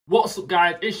What's up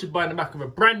guys, it's your boy in the back of a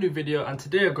brand new video, and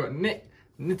today I've got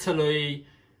Nittoli,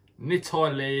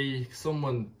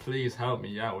 someone please help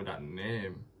me out with that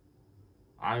name.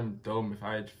 I'm dumb if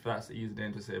that's the easy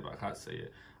name to say but I can't say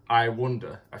it.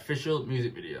 Iwonder, official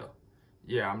music video.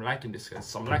 Yeah, I'm liking this guy,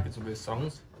 so I'm liking some of his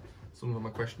songs. Some of them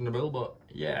are questionable, but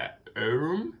yeah.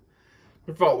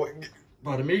 Before we get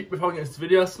into this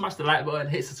video, smash the like button,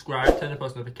 hit subscribe, turn the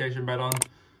post notification bell on.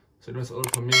 So that's all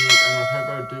for me, and without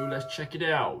further ado, let's check it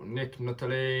out.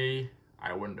 Nittoli,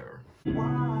 Iwonder.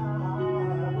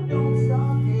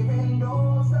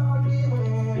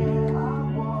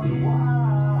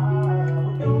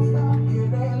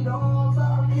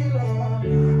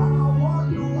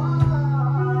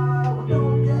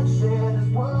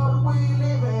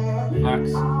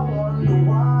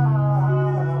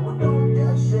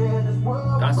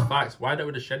 That's facts. Why don't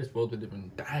we just share this world with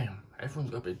them? Damn, everyone's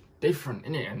got to be different,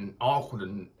 innit? And awkward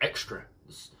and extra.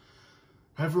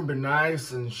 Everyone be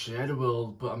nice and share the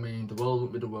world, but I mean, the world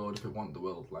won't be the world if it want the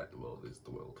world like the world is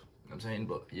the world. You know what I'm saying?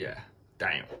 But yeah,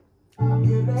 damn.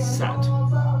 Sad.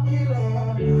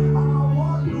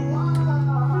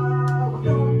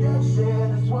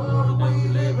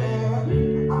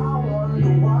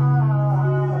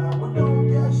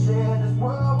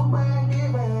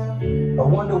 I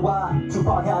wonder why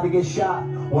Tupac had to get shot.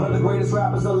 One of the greatest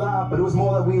rappers alive, but it was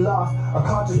more that we lost. A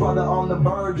conscious brother on the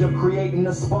verge of creating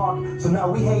a spark. So now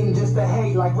we hating just to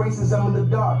hate, like racism in the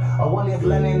dark. I wonder if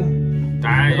Lenin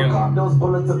never caught those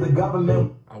bullets of the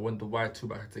government. I wonder why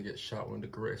Tupac had to get shot, one of the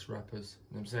greatest rappers.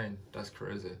 You know what I'm saying? That's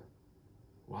crazy.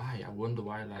 Why? I wonder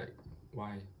why, like,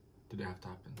 why did it have to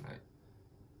happen? Like,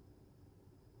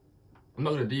 I'm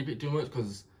not gonna deep it too much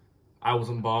because I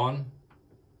wasn't born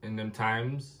in them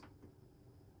times.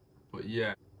 But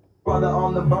yeah. Brother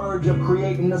on the verge of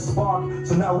creating a spark.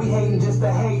 So now we hating just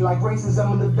to hate, like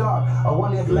racism in the dark. I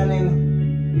wonder if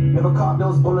Lenin never caught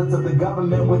those bullets of the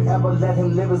government would ever let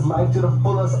him live his life to the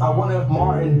fullest. I wonder if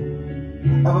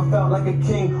Martin ever felt like a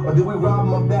king, or did we rob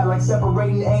him of that, like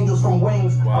separating angels from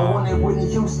wings? Wow. I wonder if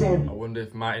Whitney Houston. I wonder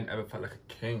if Martin ever felt like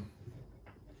a king.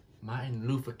 Martin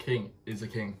Luther King is a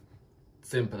king.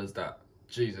 Simple as that.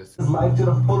 Jesus. His life to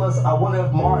the fullest. I wonder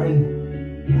if Martin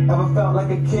ever felt like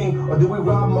a king, or did we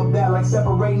rob him of that, like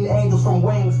separating angels from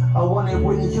wings? I wonder if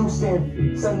Whitney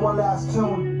Houston sent one last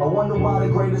tune. I wonder why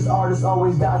the greatest artists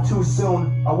always die too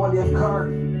soon. I wonder if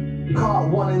Kurt caught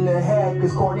one in the head,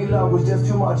 cause Courtney Love was just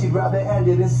too much, he'd rather end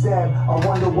it instead. I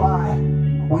wonder why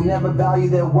we never value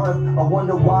their worth. I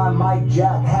wonder why Mike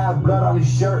Jack had blood on his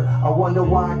shirt. I wonder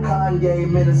why Kanye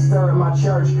minister in my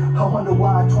church. I wonder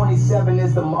why 27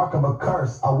 is the mark of a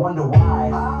curse. I wonder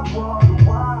why. I wonder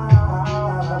why.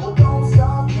 Don't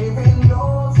stop giving,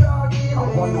 don't stop giving.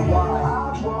 I wonder why.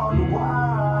 I wonder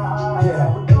why.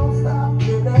 Yeah. Don't stop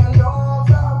giving, don't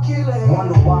stop killing.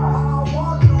 Wonder why. I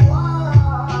wonder why.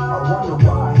 I wonder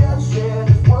why.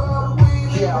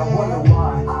 Yeah, I wonder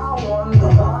why. I wonder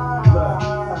why.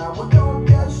 We don't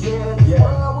get shit. Yeah.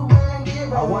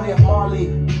 I wonder if Marley,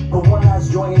 the one that's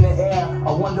joy in the air.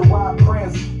 I wonder why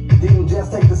Prince didn't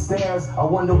just take the stairs. I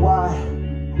wonder why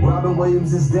Robin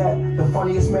Williams is dead. The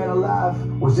funniest man alive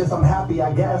was just I'm happy,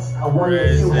 I guess. I wonder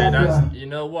if you have you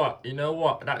know what?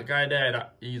 That guy there,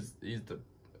 that he's the,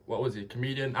 what was he?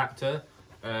 Comedian, actor.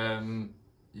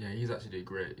 Yeah, he's actually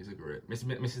great. He's a great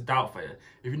Mrs. Doubtfire.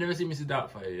 If you've never seen Mrs.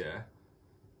 Doubtfire, yeah,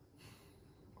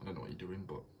 I don't know what you're doing,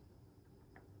 but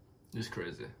it's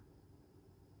crazy.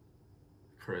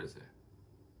 Crazy.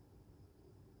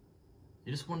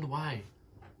 You just wonder why.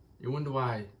 You wonder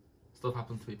why stuff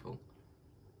happens to people.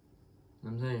 You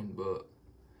know what I'm saying? But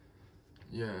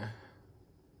yeah,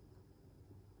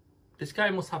 this guy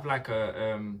must have like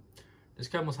a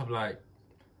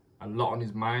a lot on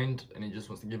his mind, and he just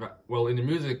wants to give it. Well, in the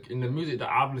music that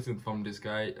I've listened from this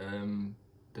guy,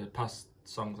 the past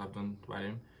songs I've done by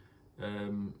him,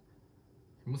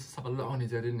 he must have a lot on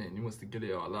his head, innit? And he wants to get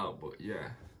it all out. But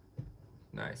yeah,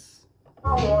 nice.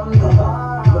 I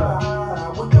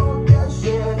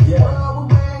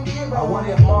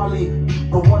wonder if Marley,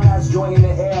 the one that's joy in the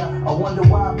air. I wonder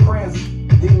why Prince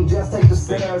didn't just take the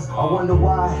stairs. I wonder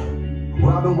why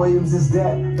Robin Williams is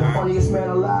dead. The funniest man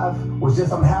alive was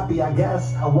just I'm happy, I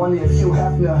guess. I wonder if Hugh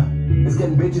Hefner is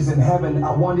getting bitches in heaven.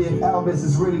 I wonder if Elvis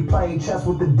is really playing chess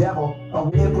with the devil. I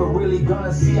wonder if we're really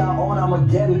gonna see our own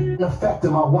Armageddon affect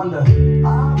him. I wonder.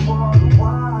 I wonder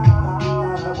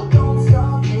why. Don't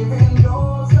stop giving,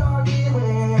 don't stop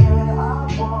giving. I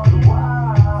wonder why.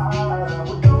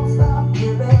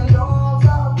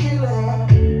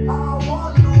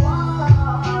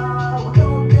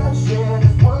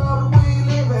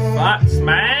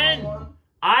 Man,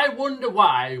 I wonder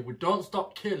why die, we don't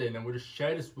stop killing, and we just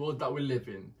share this world that we live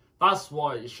in. That's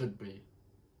what it should be.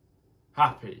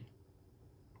 Happy.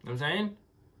 You know what I'm saying?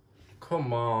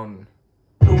 Come on.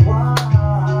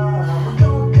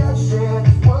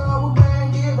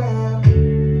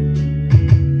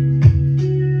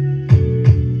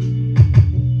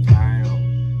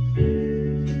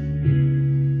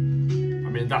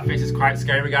 That face is quite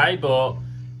scary, guy, but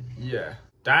yeah.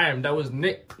 Damn, that was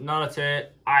Nittoli,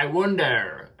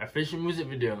 Iwonder official music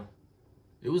video.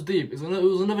 It was deep. It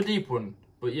was another deep one.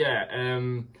 But yeah,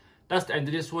 that's the end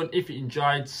of this one. If you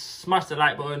enjoyed, smash the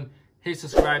like button, hit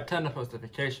subscribe, turn the post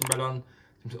notification bell on.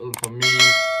 Something for me,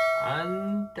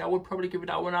 and I would probably give it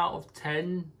that 1 out of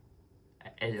 10.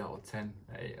 8 out of 10.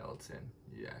 8 out of 10.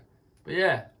 Yeah. But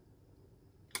yeah,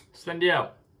 Slendy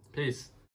out. Peace.